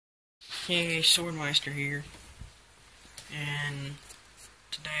Hey, Swordmeister here, and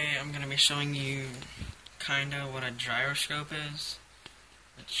today I'm going to be showing you kinda what a gyroscope is.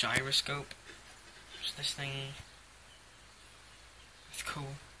 A gyroscope. It's this thingy. It's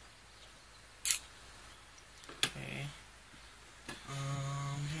cool. Okay.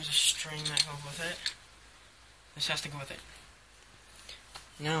 Here's a string that goes with it. This has to go with it.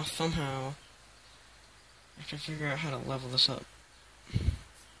 Now, somehow, I have to figure out how to level this up.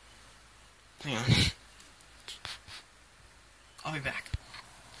 Hang on. I'll be back.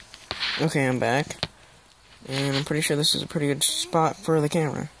 Okay, I'm back. And I'm pretty sure this is a pretty good spot for the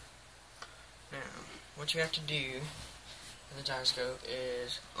camera. Now, what you have to do with the gyroscope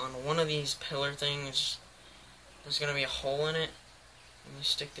is, on one of these pillar things, there's going to be a hole in it. And you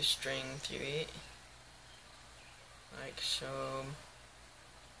stick the string through it. Like so.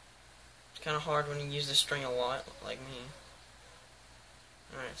 It's kind of hard when you use the string a lot, like me.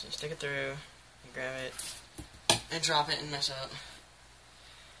 Alright, so you stick it through, you grab it, and drop it and mess up.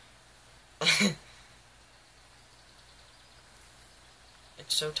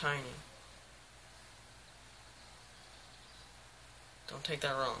 It's so tiny. Don't take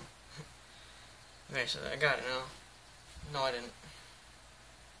that wrong. Okay, so I got it now. No, I didn't.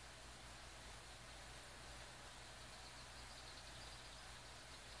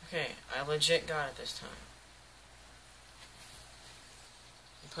 Okay, I legit got it this time.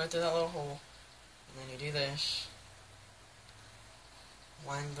 You put it through that little hole, and then you do this.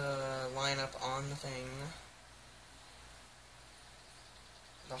 Line the line up on the thing.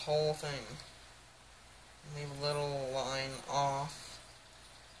 The whole thing. And leave a little line off.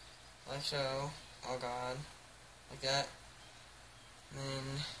 Like so. Oh god. Like that. And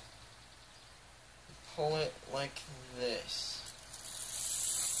then you pull it like this.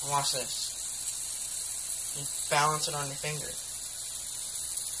 Watch this. You balance it on your finger.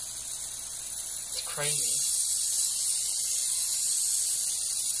 It's crazy.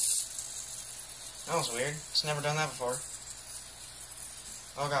 That was weird. It's never done that before.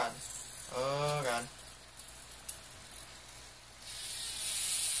 Oh god. Oh god.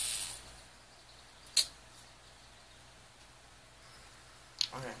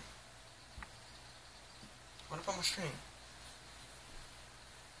 Okay. What about my string?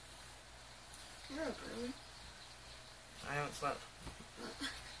 You're up early. I haven't slept.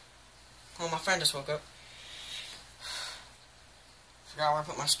 Well, my friend just woke up. Forgot where I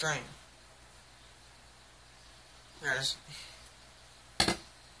put my string. There it is.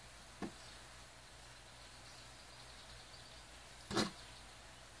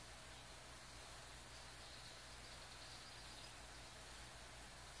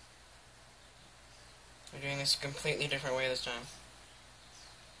 We're doing this a completely different way this time.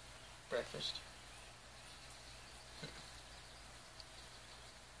 Breakfast.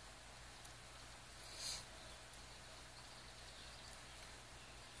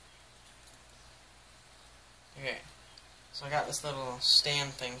 Okay, so I got this little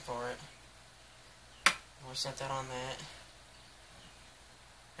stand thing for it. We'll set that on that.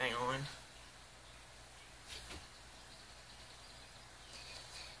 Hang on.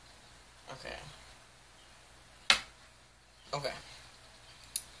 Okay. Okay.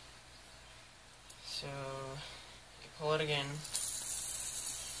 So, you pull it again,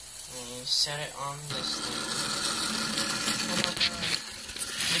 and you set it on this thing. Oh my god.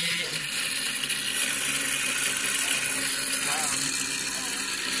 Wow.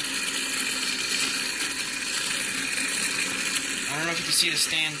 I don't know if you can see the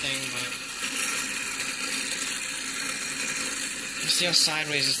stand thing, but you see how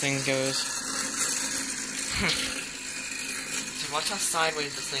sideways this thing goes. So watch how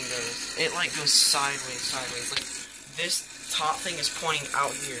sideways this thing goes. It like goes sideways. Like this top thing is pointing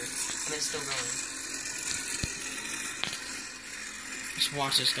out here, and it's still going. Just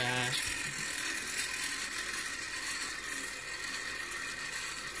watch this, guys.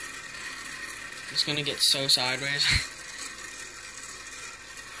 It's gonna get so sideways.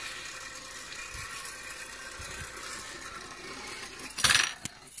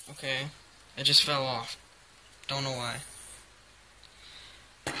 Okay, it just fell off. Don't know why.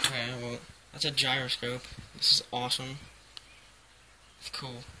 Okay, well, that's a gyroscope. This is awesome. It's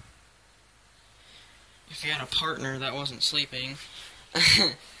cool. If you had a partner that wasn't sleeping,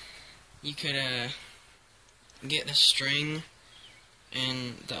 you could get the string,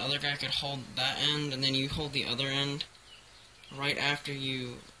 and the other guy could hold that end, and then you hold the other end right after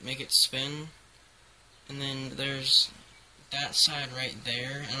you make it spin. And then there's that side right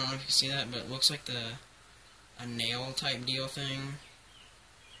there. I don't know if you can see that, but it looks like a nail type deal thing.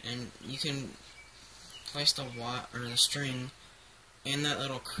 And you can place the string in that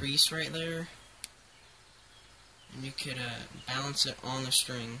little crease right there. And you could balance it on the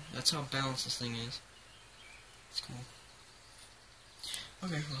string. That's how balanced this thing is. It's cool.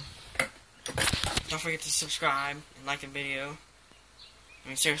 Okay, well. Don't forget to subscribe and like the video. I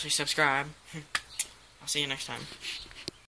mean, seriously, subscribe. I'll see you next time.